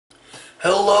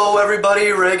Hello everybody,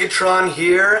 Reagatron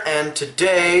here, and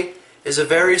today is a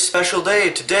very special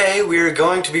day. Today we are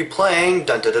going to be playing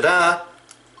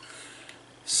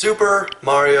Super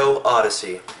Mario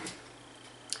Odyssey.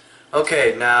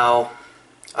 Okay, now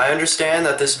I understand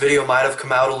that this video might have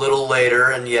come out a little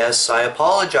later, and yes, I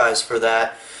apologize for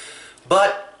that.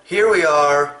 But here we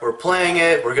are, we're playing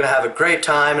it, we're gonna have a great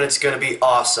time, and it's gonna be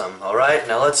awesome. Alright,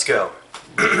 now let's go.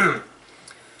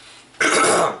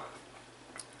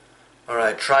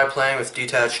 Alright, try playing with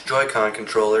detached Joy-Con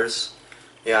controllers.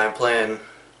 Yeah, I'm playing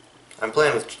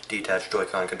with detached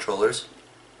Joy-Con controllers.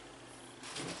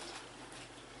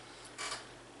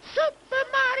 Super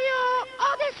Mario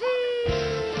Odyssey!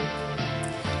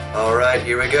 Alright,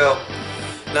 here we go.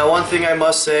 Now one thing I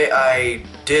must say, I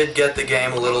did get the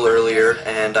game a little earlier,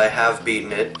 and I have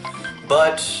beaten it.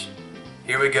 But,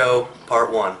 here we go, part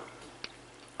 1.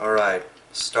 Alright,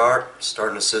 start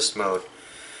and assist mode.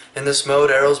 In this mode,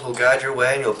 arrows will guide your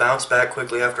way and you'll bounce back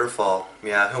quickly after a fall.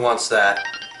 Yeah, who wants that?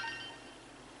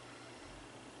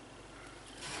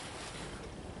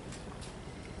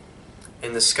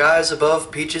 In the skies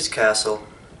above Peach's castle.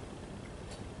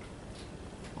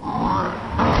 We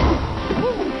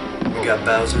got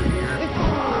Bowser here.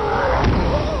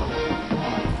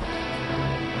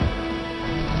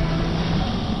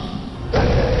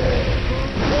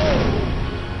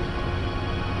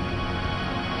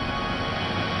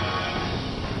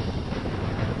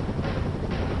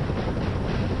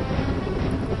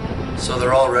 So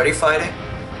they're already fighting?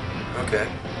 Okay.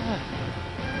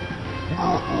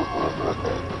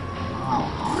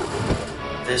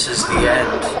 This is the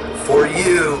end. For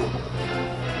you!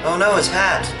 Oh no, his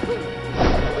hat!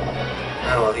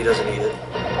 Oh well, he doesn't need it.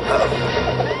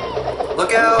 Uh-oh.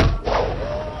 Look out!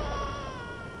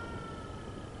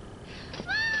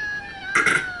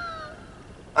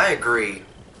 I agree.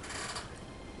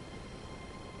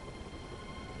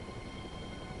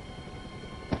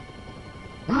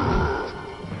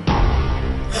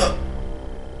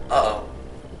 Uh-oh.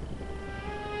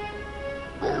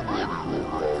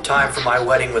 Time for my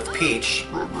wedding with Peach.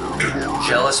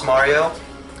 Jealous, Mario?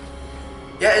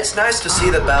 Yeah, it's nice to see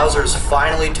that Bowser's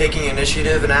finally taking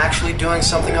initiative and actually doing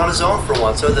something on his own for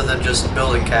once, other than just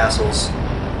building castles.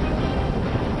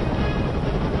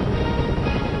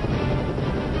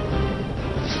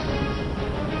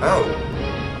 Oh.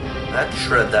 That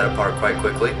shred that apart quite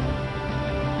quickly.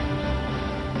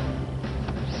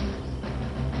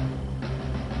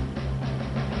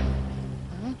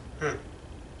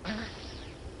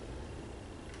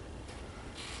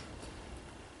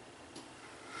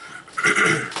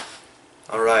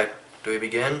 Alright, do we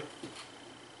begin?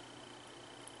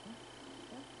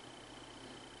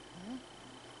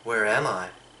 Where am I?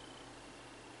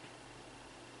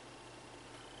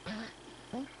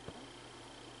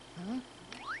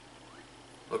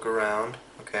 Look around,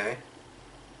 okay.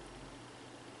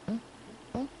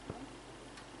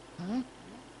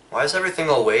 Why is everything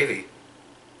all wavy?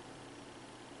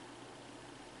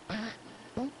 Huh?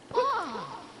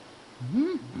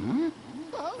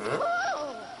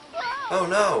 Oh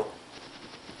no!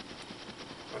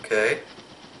 Okay.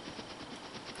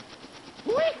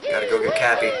 Gotta go get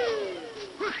Cappy.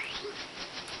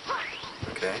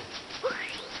 Okay.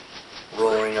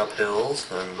 Rolling up hills,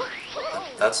 and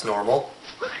that's normal.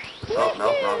 Oh,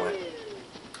 no, wrong way.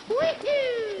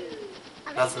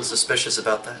 Nothing suspicious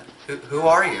about that. Who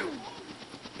are you?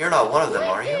 You're not one of them,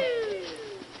 are you?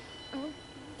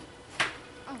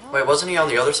 Wait, wasn't he on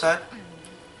the other side?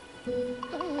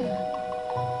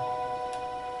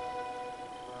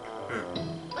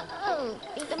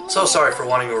 So sorry for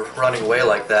running away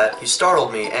like that. You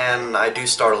startled me, and I do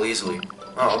startle easily.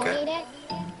 Oh, okay.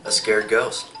 A scared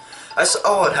ghost. I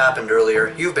saw what happened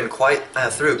earlier. You've been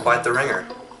through quite the ringer.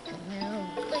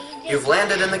 You've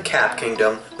landed in the Cap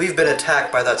Kingdom. We've been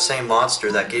attacked by that same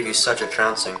monster that gave you such a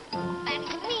trouncing.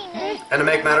 And to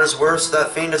make matters worse,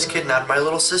 that fiend has kidnapped my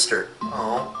little sister.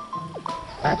 Oh.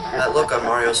 That look on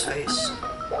Mario's face.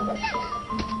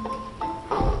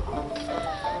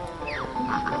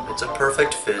 It's a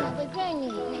perfect fit.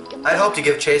 I'd hoped to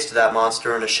give chase to that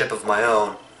monster in a ship of my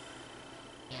own.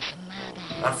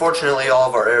 Unfortunately, all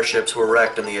of our airships were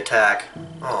wrecked in the attack.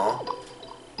 Aww.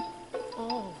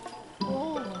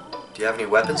 Do you have any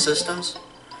weapon systems?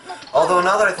 Although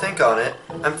now that I think on it,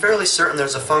 I'm fairly certain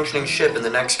there's a functioning ship in the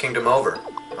next kingdom over.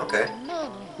 Okay.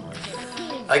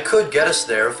 I could get us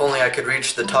there if only I could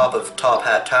reach the top of Top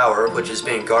Hat Tower, which is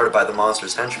being guarded by the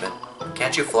monster's henchmen.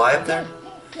 Can't you fly up there?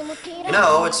 You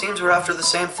know, it seems we're after the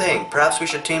same thing. Perhaps we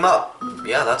should team up.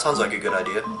 Yeah, that sounds like a good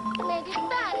idea.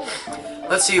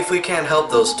 Let's see if we can't help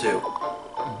those two.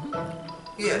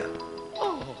 Yeah.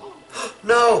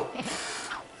 No!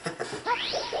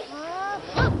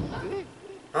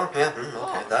 Oh, yeah,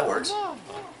 okay, that works.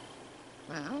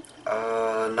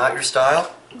 Not your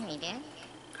style?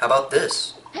 How about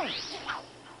this?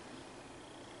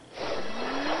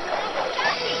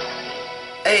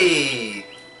 Hey!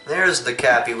 There's the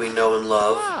Cappy we know and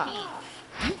love.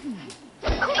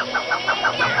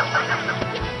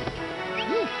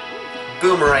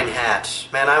 Boomerang hat.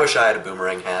 Man, I wish I had a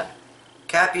boomerang hat.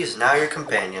 Cappy is now your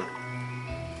companion.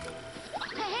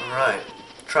 Alright.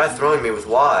 Try throwing me with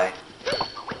Y.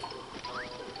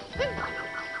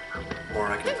 Or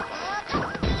I can...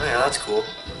 Oh yeah, that's cool.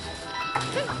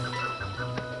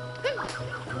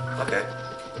 Okay.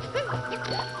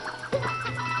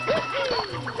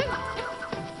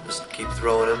 Just keep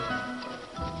throwing him.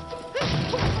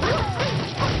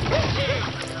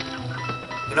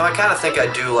 You know, I kind of think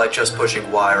I do like just pushing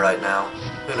Y right now.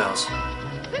 Who knows?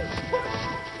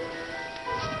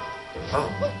 Oh.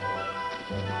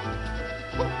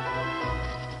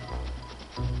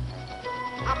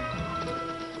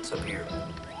 What's up here?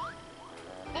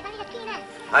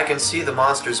 I can see the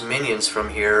monster's minions from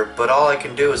here, but all I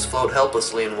can do is float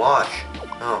helplessly and watch.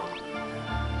 Oh.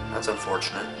 That's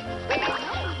unfortunate.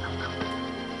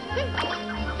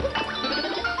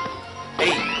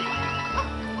 Hey!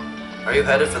 Are you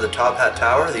headed for the Top Hat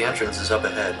Tower? The entrance is up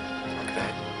ahead.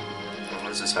 Okay. What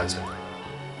does this sign say?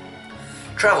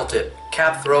 Travel tip.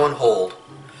 Cap, throw, and hold.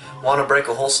 Want to break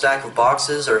a whole stack of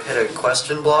boxes or hit a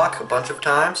question block a bunch of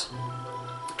times?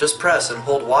 Just press and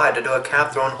hold Y to do a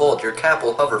cap, throw, and hold. Your cap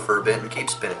will hover for a bit and keep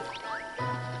spinning.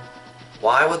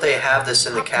 Why would they have this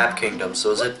in the Cap Kingdom? So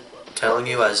is it telling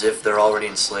you as if they're already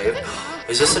enslaved?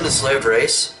 Is this an enslaved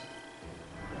race?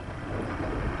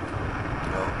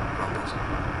 No, rumbles.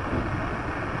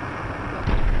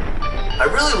 I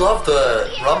really love the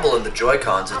rumble in the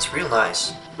Joy-Cons. It's real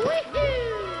nice.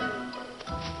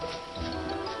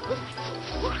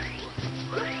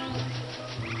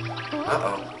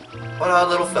 Uh-oh. What odd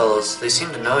little fellows. They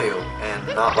seem to know you and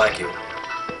not like you.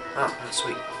 Oh, that's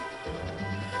sweet.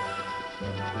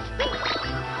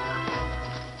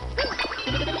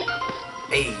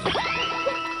 Hey.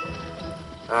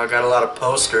 I got a lot of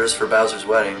posters for Bowser's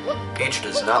wedding. Peach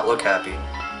does not look happy.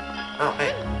 Oh,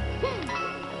 hey.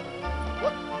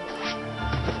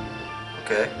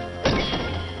 Okay.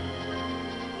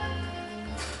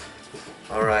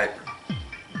 Alright.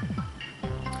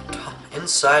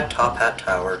 Inside Top Hat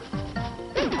Tower.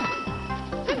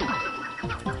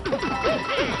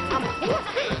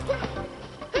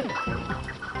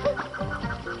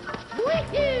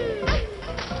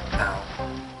 Ow.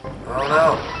 Oh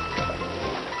no!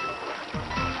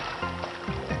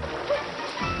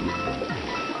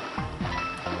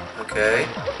 Okay.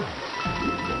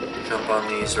 Jump on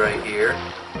these right here.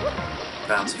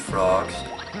 Bouncy frogs.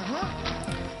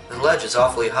 The ledge is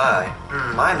awfully high.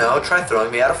 I know. Try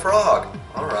throwing me at a frog.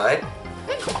 Alright.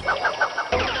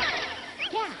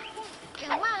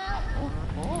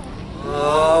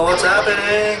 Oh, what's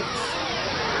happening?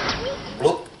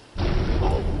 Bloop.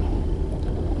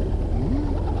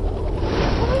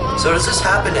 So does this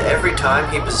happen every time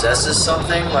he possesses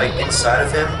something, like, inside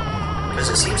of him? Because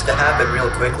it seems to happen real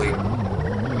quickly.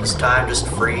 Does time just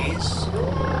freeze?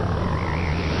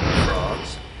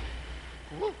 Frogs.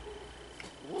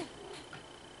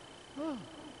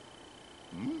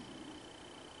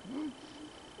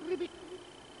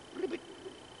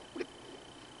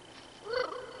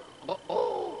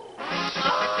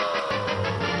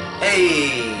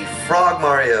 Hey, Frog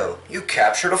Mario! You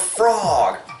captured a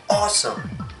frog! Awesome!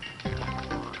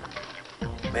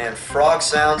 Man, frog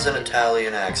sounds in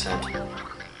Italian accent. Ooh.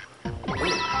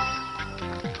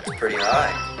 It's pretty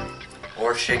high.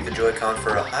 Or shake the Joy-Con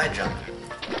for a high jump.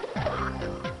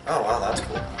 Oh wow, that's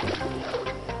cool.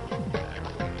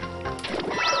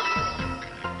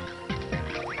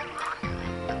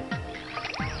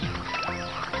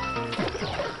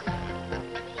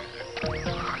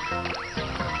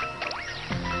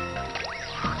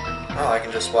 Oh, I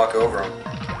can just walk over them.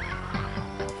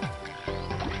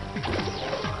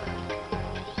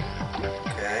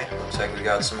 Okay, looks like we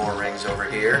got some more rings over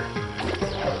here.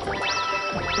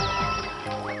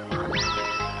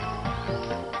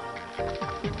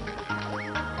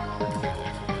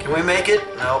 Can we make it?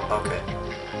 No? Okay.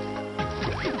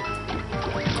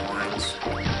 Coins.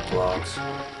 Blocks.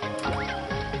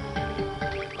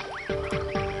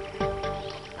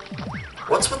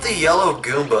 What's with the yellow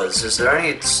Goombas? Is there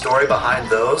any story behind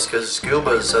those? Because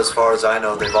Goombas, as far as I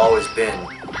know, they've always been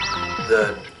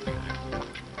the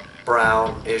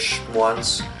brown-ish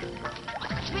ones.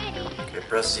 Okay,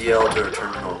 press ZL to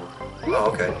return to normal.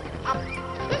 Oh, okay.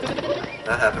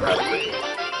 That happened rather quickly.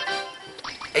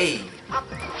 Hey!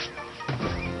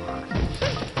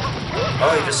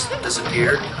 Oh, he just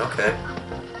disappeared? Okay.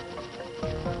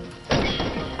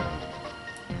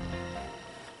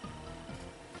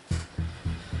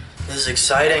 This is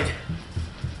exciting.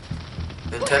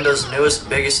 Nintendo's newest,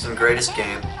 biggest, and greatest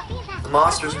game. The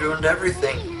monsters ruined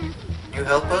everything. Can you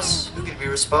help us? Who could be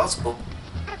responsible?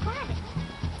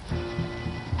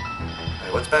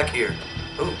 Hey, what's back here?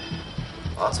 Ooh,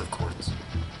 lots of coins.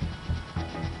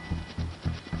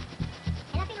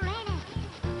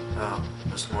 Oh,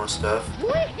 there's more stuff.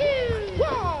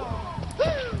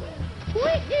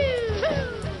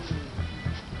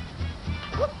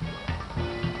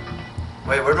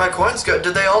 Wait, where'd my coins go?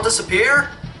 Did they all disappear?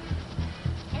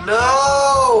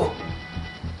 No!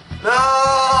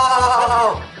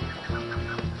 No!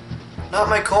 Not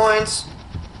my coins.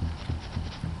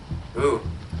 Ooh,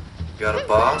 got a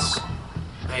boss.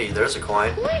 Hey, there's a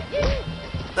coin.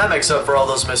 That makes up for all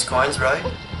those missed coins, right?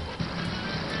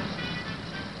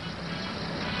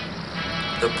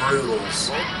 The Brutals.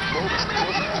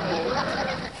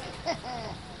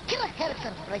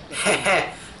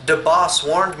 The boss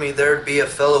warned me there'd be a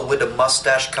fellow with a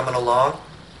mustache coming along.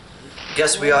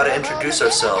 Guess we ought to introduce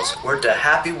ourselves. We're the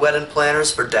happy wedding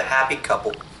planners for the happy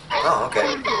couple. Oh,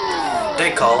 okay.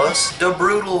 They call us the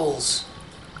Brutals.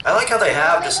 I like how they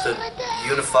have just a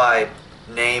unified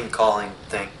name-calling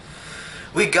thing.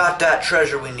 We got that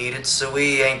treasure we needed, so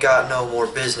we ain't got no more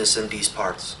business in these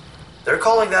parts. They're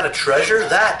calling that a treasure?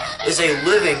 That is a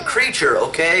living creature,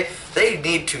 okay? They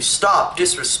need to stop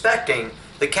disrespecting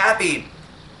the Cappy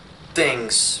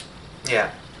things.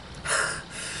 Yeah.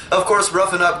 Of course,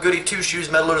 roughing up Goody Two-Shoes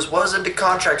meddlers was in the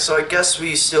contract, so I guess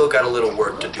we still got a little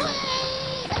work to do.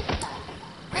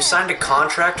 You signed a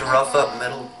contract to rough up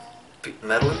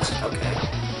meddlers? Okay.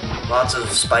 Lots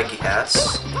of spiky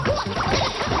hats.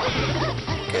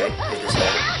 Okay, hit his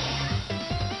head.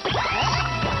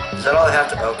 Is that all I have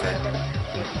to... Okay.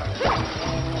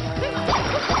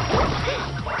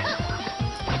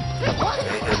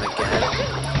 Okay, hit him again.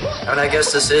 I mean, I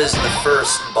guess this is the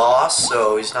first boss,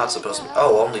 so he's not supposed to...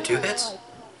 Oh, only 2 hits?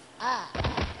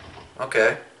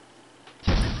 Okay.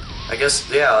 I guess,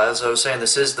 yeah, as I was saying,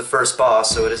 this is the first boss,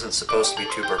 so it isn't supposed to be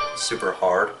super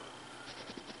hard.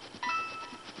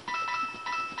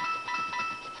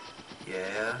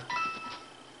 Yeah.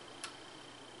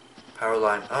 Power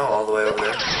line. Oh, all the way over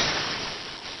there.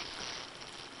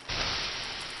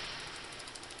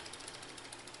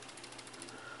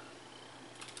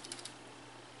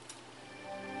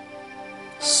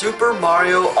 Super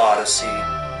Mario Odyssey.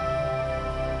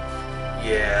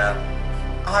 Yeah,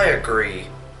 I agree.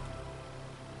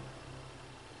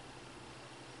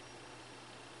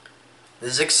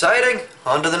 This is exciting.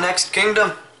 On to the next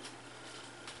kingdom.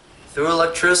 Through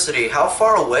electricity. How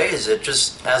far away is it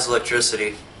just as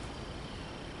electricity?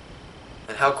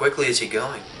 And how quickly is he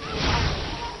going?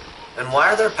 And why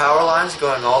are there power lines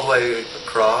going all the way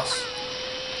across?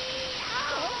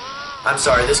 I'm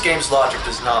sorry, this game's logic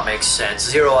does not make sense.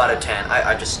 0 out of 10.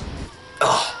 I just...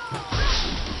 Oh.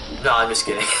 No, I'm just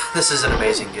kidding. This is an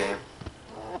amazing game.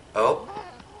 Oh.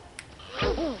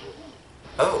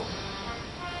 Oh.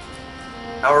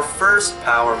 Our first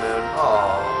power moon.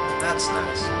 Oh, that's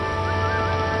nice.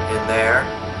 In there.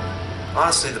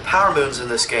 Honestly, the power moons in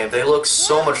this game, they look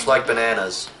so much like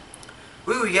bananas.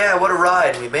 Woo, yeah, what a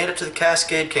ride. We made it to the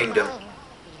Cascade Kingdom.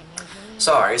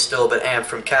 Sorry, still a bit amped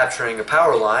from capturing a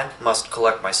power line. Must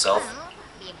collect myself.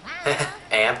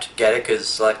 Amped, get it?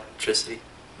 Because electricity?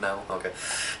 No? Okay.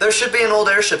 There should be an old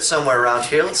airship somewhere around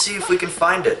here. Let's see if we can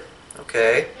find it.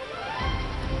 Okay.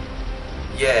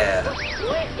 Yeah.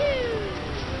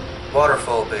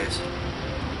 Waterfall base.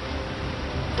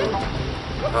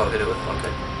 Oh, hit it with...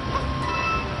 Okay.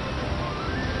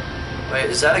 Wait,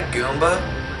 is that a Goomba?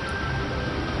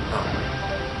 Oh.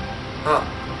 Huh.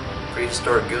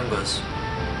 Prehistoric Goombas.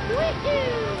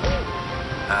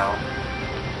 Ow.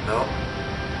 Nope.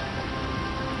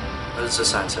 What does the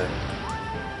sign say?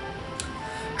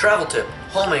 Travel tip.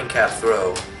 Homing cap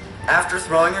throw. After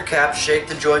throwing your cap, shake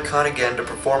the Joy-Con again to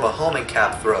perform a homing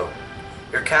cap throw.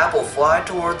 Your cap will fly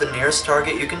toward the nearest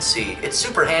target you can see. It's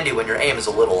super handy when your aim is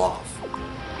a little off.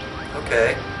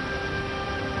 Okay.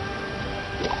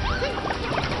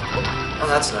 Oh,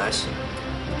 that's nice.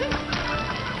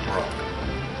 Rock.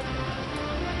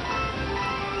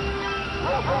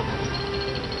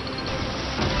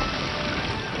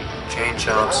 Chain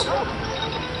chomps.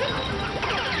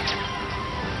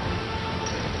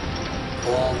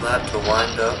 Pull that to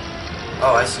wind up.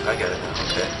 Oh, I see. I get it now.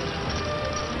 Okay.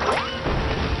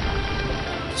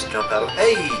 Just jump out of...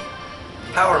 Hey!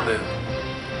 Power moon.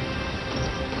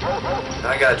 Now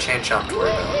I got a chain chomp to worry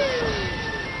about.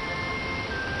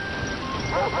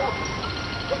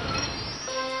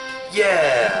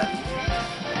 Yeah!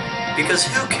 Because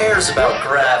who cares about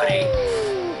gravity?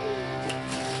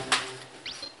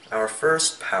 Our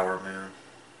first power moon.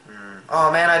 Oh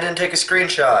man, I didn't take a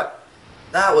screenshot.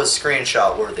 That was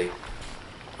screenshot worthy.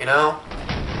 You know?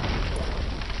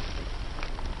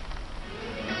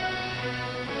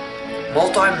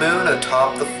 Multi-moon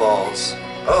atop the falls.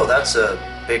 Oh, that's a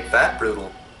big fat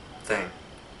brutal thing.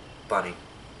 Bunny.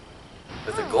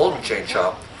 With a golden chain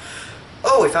chop.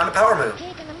 Oh, we found a power moon.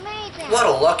 What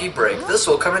a lucky break. This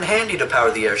will come in handy to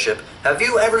power the airship. Have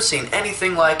you ever seen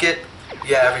anything like it?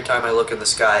 Yeah, every time I look in the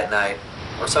sky at night.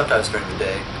 Or sometimes during the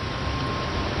day.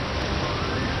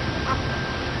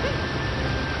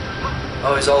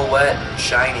 Oh, he's all wet and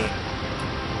shiny.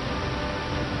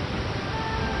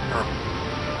 Huh.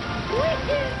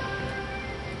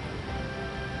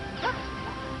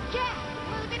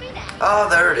 Oh,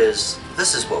 there it is.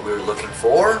 This is what we were looking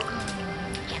for.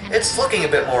 It's looking a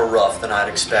bit more rough than I'd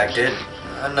expected.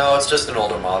 No, it's just an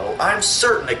older model. I'm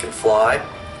certain it can fly.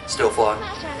 Still fly.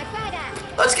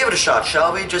 Let's give it a shot,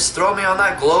 shall we? Just throw me on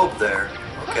that globe there.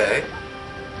 Okay.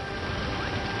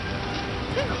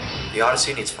 The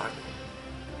Odyssey needs fire.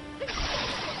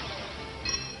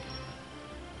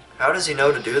 How does he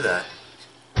know to do that?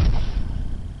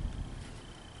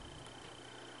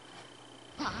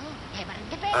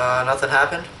 Nothing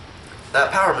happened?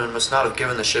 That power moon must not have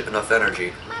given the ship enough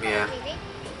energy. Yeah.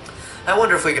 I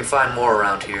wonder if we can find more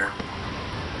around here.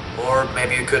 Or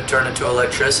maybe you could turn it to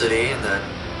electricity and then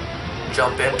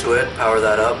jump into it, power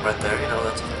that up right there, you know,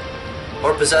 that's...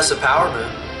 Or possess a power moon.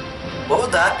 What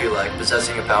would that be like,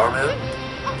 possessing a power moon?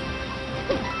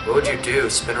 What would you do,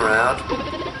 spin around?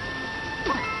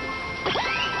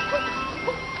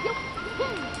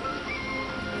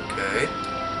 Okay.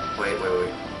 Wait.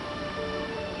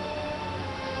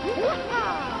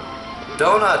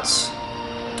 Donuts!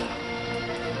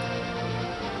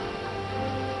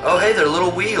 Oh hey, they're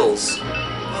little wheels.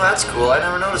 Oh, that's cool. I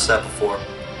never noticed that before.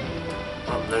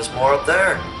 Oh, there's more up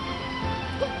there.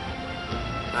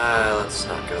 Let's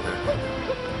not go there.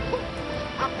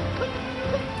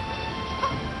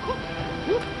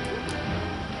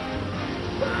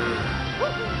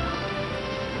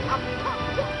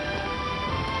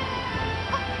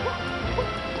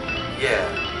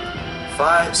 Yeah.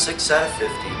 5, 6 out of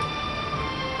 50.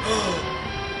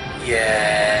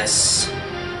 Yes.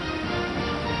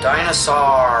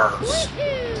 Dinosaurs.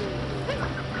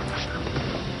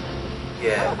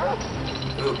 Yeah.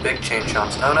 Ooh, big chain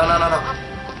chomps. No.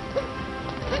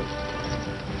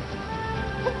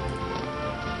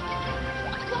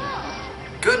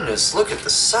 Goodness, look at the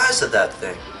size of that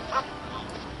thing.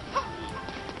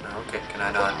 Okay, can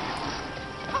I not?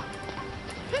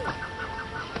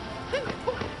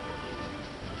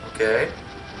 Okay.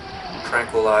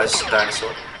 Tranquilize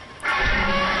dinosaur.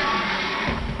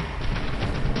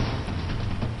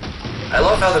 I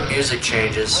love how the music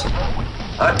changes.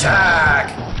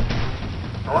 Attack!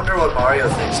 I wonder what Mario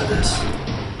thinks of this.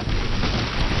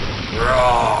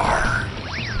 Roar!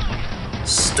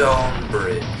 Stone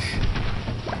bridge.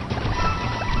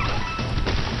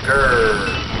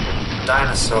 Grrr!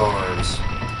 Dinosaurs.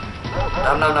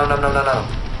 No.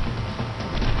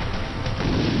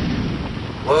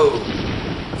 Whoa.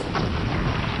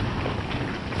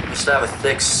 Must have a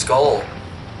thick skull.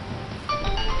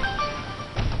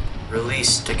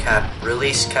 Release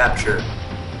capture.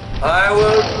 I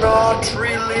will not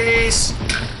release.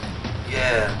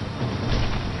 Yeah.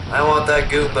 I want that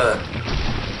Goomba.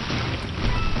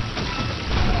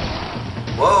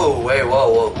 Whoa, wait,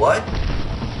 whoa, what?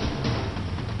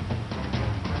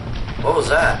 What was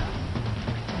that?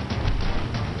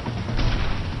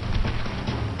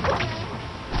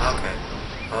 Okay.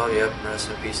 Oh, yep, rest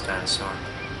in peace, dinosaur.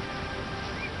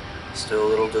 Still a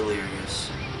little delirious.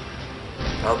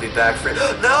 I'll be back for...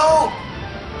 No!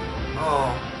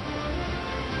 Oh.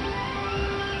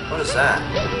 What is that?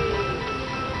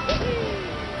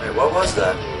 Wait, what was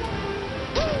that?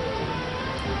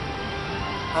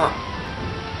 Huh.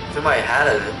 Somebody had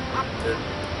it.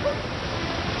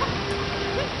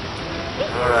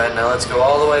 Alright, now let's go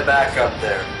all the way back up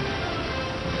there.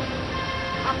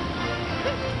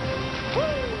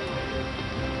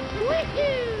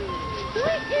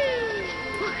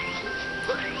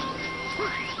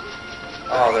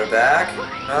 Oh, they're back?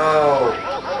 No!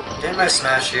 Didn't I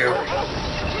smash you?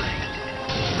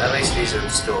 At least these are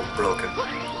still broken.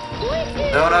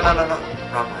 No.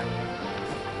 Wrong way.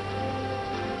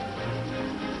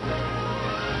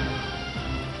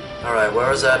 Alright, where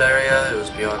was that area? It was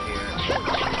beyond here.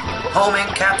 Homing,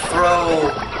 cap throw!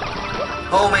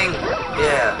 Homing!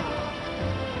 Yeah.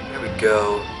 Here we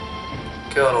go.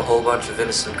 Killed a whole bunch of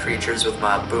innocent creatures with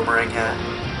my boomerang hat.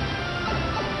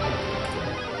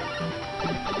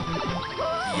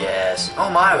 Yes. Oh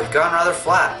my, we've gone rather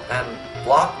flat and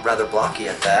rather blocky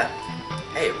at that.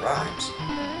 Hey, it rhymes.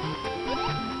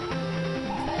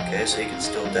 Okay, so you can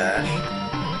still dash.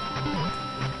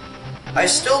 I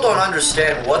still don't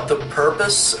understand what the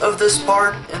purpose of this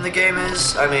part in the game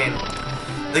is. I mean,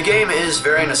 the game is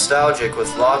very nostalgic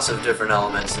with lots of different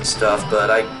elements and stuff, but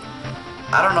I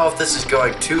don't know if this is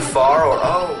going too far or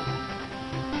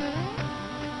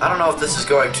I don't know if this is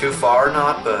going too far or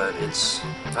not, but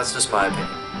that's just my opinion.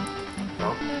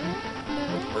 Oh,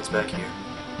 what's back here?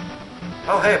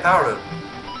 Oh, hey, a power moon.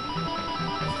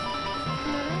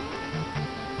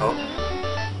 Oh.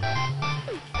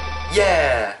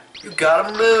 Yeah! You got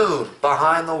a moon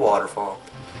behind the waterfall.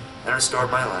 And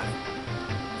restored my life.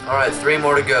 Alright, 3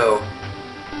 more to go.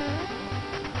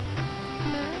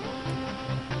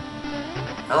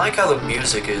 I like how the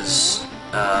music is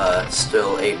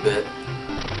still 8-bit.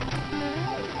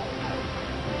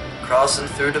 Crossing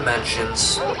through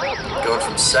dimensions. Going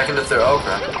from second to third. Oh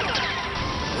crap.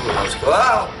 Ooh, that was cool.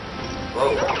 Wow!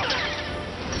 Whoa.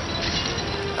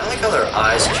 I like how their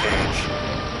eyes change.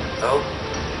 Oh.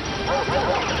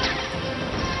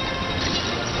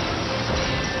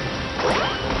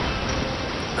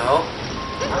 No.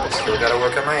 Still gotta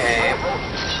work on my aim.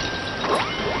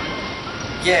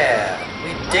 Yeah!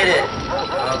 We did it!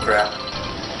 Oh crap.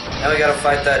 Now we gotta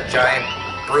fight that giant,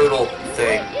 brutal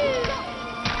thing.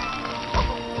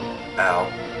 Ow.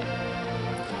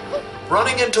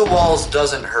 Running into walls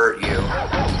doesn't hurt you.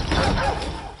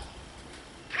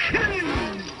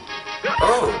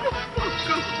 Oh!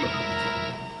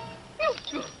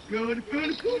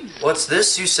 What's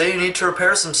this? You say you need to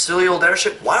repair some silly old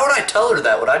airship? Why would I tell her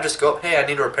that? Would I just go up, hey, I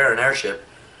need to repair an airship?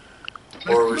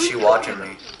 Or was she watching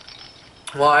me?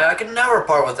 Why, I can never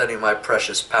part with any of my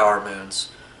precious power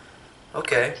moons.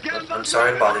 Okay, I'm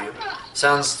sorry to bother you.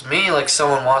 Sounds to me like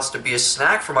someone wants to be a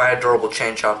snack for my adorable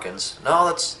Chain Chompkins. No,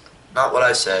 that's not what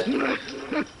I said.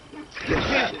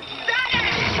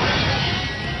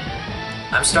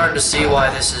 I'm starting to see why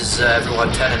this is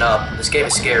everyone 10 and up. This game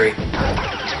is scary.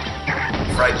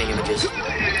 Frightening images.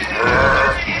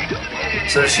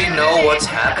 So does she know what's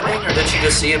happening, or did she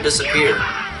just see him disappear?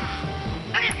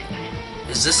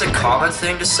 Is this a common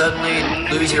thing to suddenly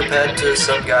lose your pet to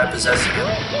some guy possessing him?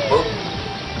 Whoa.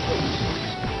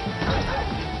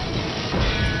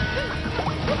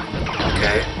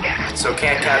 Okay. So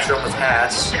can't capture him with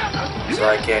hats, so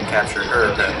I can't capture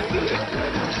her apparently.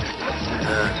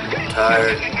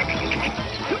 Tired.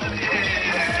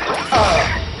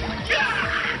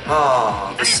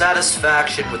 Oh, the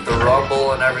satisfaction with the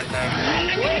rumble and everything.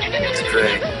 It's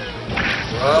great.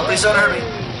 Oh, please don't hurt me.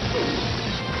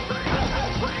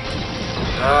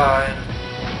 Oh,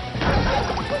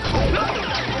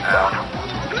 ow.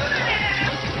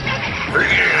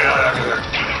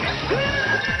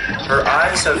 Her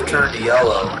eyes have turned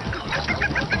yellow.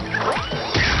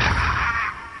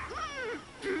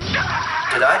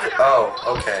 Did I just... Oh,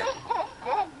 okay.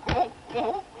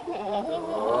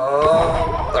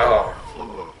 Oh.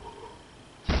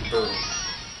 Boom.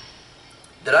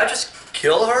 Did I just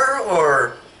kill her,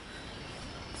 or...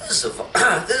 This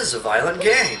is a violent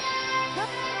game.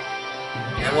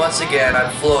 And once again,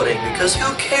 I'm floating, because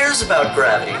who cares about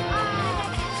gravity?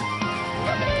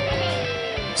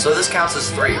 So this counts as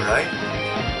 3, right?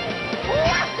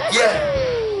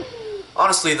 Yeah!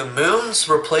 Honestly, the moons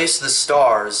replace the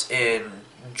stars in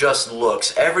just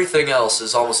looks. Everything else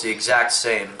is almost the exact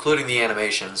same, including the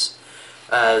animations,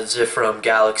 as if from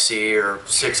Galaxy or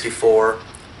 64.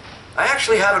 I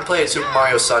actually haven't played Super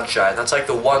Mario Sunshine. That's like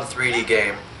the one 3D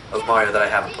game of Mario that I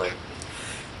haven't played.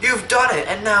 You've done it,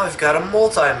 and now we've got a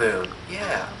multi-moon.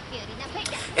 Yeah.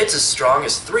 It's as strong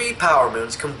as 3 power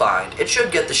moons combined. It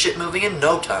should get the shit moving in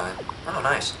no time. Oh,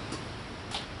 nice.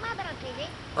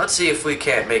 Let's see if we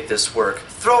can't make this work.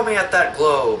 Throw me at that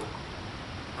globe.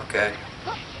 Okay.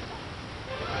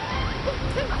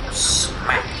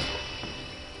 Smack.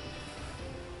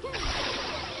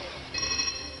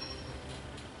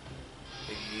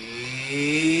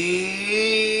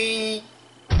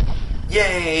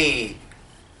 Yay!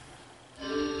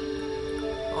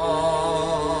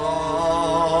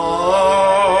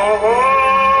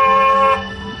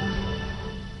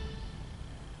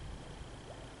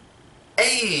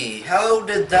 Hey, how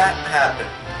did that happen?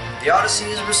 The Odyssey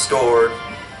is restored.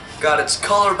 Got its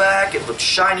color back. It looks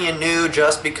shiny and new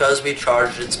just because we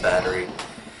charged its battery.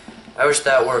 I wish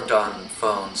that worked on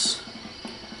phones.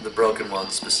 The broken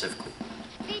ones specifically.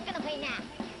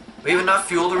 We have enough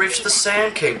fuel to reach the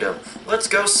Sand Kingdom. Let's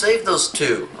go save those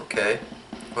 2. Okay.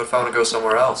 What if I want to go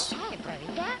somewhere else?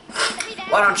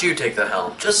 Why don't you take the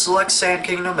helm? Just select Sand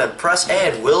Kingdom and press A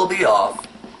and we'll be off.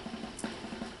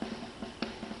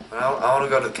 I want to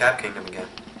go to the Cap Kingdom again.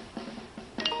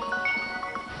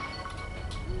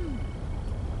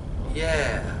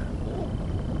 Yeah.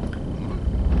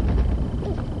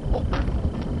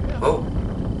 Oh,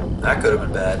 that could have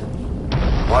been bad.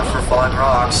 Watch for falling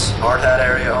rocks. Hard hat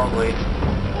area only.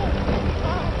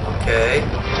 Okay.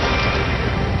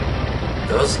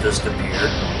 Those just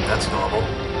appeared. That's normal.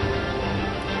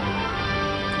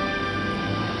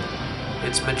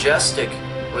 It's majestic,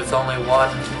 with only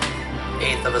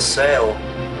 1/8 of a sail.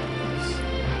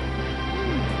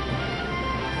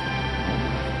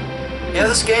 Yeah,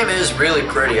 this game is really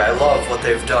pretty. I love what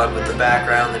they've done with the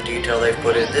background, the detail they've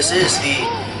put in. This is the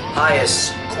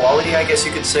highest quality, I guess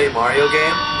you could say, Mario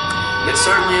game. It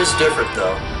certainly is different,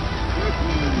 though.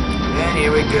 And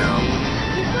here we go.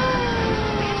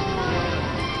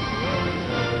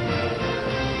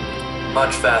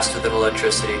 Much faster than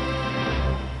electricity.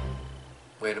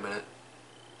 Wait a minute.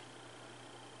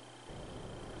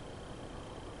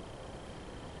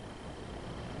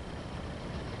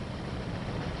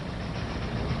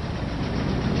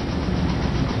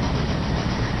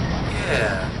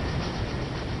 Yeah.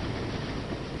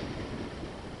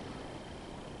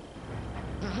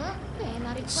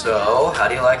 So, how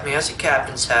do you like me as a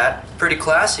captain's hat? Pretty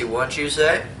classy, wouldn't you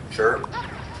say? Sure.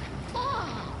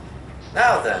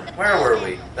 Now then, where were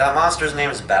we? That monster's name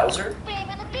is Bowser?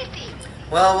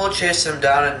 Well, we'll chase him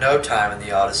down in no time in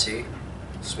the Odyssey.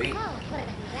 Sweet.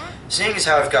 Seeing as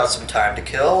how I've got some time to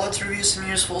kill, let's review some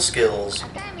useful skills.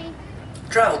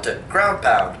 Travel tip, ground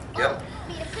pound. Yep.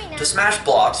 To smash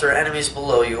blocks or enemies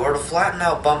below you, or to flatten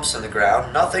out bumps in the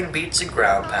ground, nothing beats a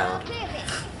ground pound.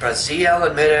 Press ZL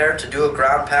in midair to do a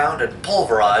ground pound and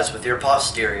pulverize with your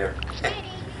posterior.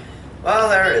 Well,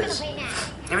 there it is.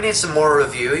 If you need some more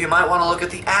review, you might want to look at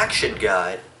the action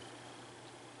guide.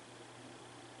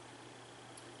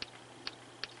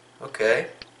 Okay.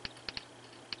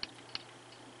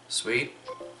 Sweet.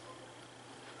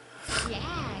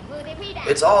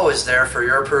 It's always there for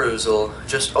your perusal.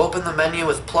 Just open the menu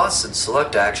with plus and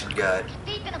select action guide.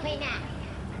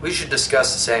 We should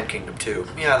discuss the Sand Kingdom too.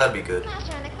 Yeah, that'd be good.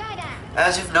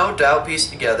 As you've no doubt pieced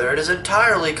together, it is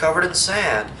entirely covered in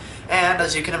sand, and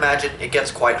as you can imagine, it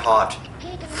gets quite hot.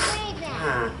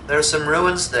 There's some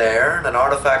ruins there, and an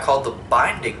artifact called the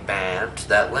Binding Band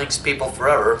that links people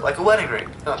forever, like a wedding ring.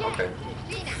 Oh, okay.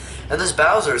 And this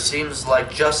Bowser seems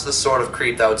like just the sort of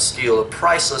creep that would steal a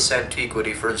priceless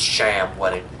antiquity for his sham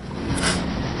wedding.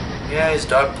 Yeah, he's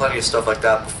done plenty of stuff like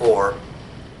that before.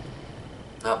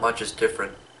 Not much is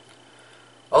different.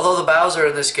 Although the Bowser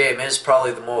in this game is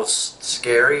probably the most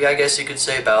scary, I guess you could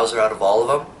say, Bowser out of all of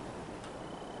them.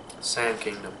 Sand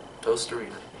Kingdom, Toast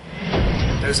Arena.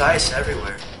 There's ice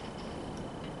everywhere.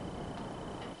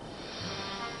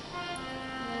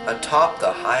 Atop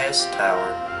the highest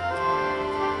tower.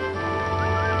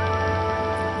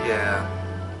 Yeah.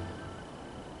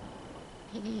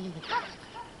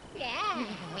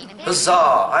 Huzzah!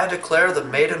 I declare the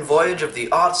maiden voyage of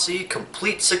the Odyssey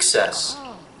complete success.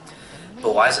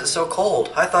 But why is it so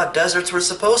cold? I thought deserts were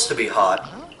supposed to be hot.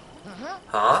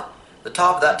 Huh? The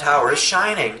top of that tower is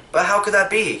shining. But how could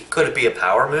that be? Could it be a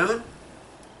power moon?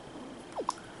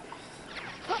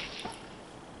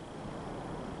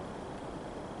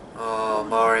 Oh,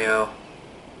 Mario.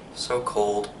 So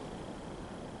cold.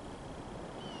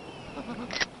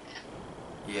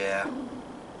 Yeah.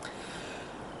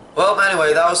 Well,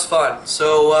 anyway, that was fun.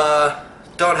 So,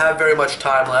 don't have very much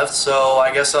time left, so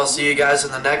I guess I'll see you guys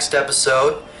in the next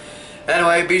episode.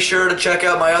 Anyway, be sure to check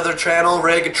out my other channel,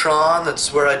 Reagatron.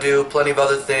 That's where I do plenty of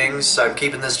other things. I'm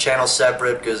keeping this channel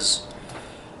separate because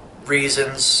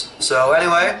reasons. So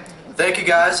anyway, thank you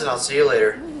guys, and I'll see you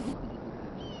later.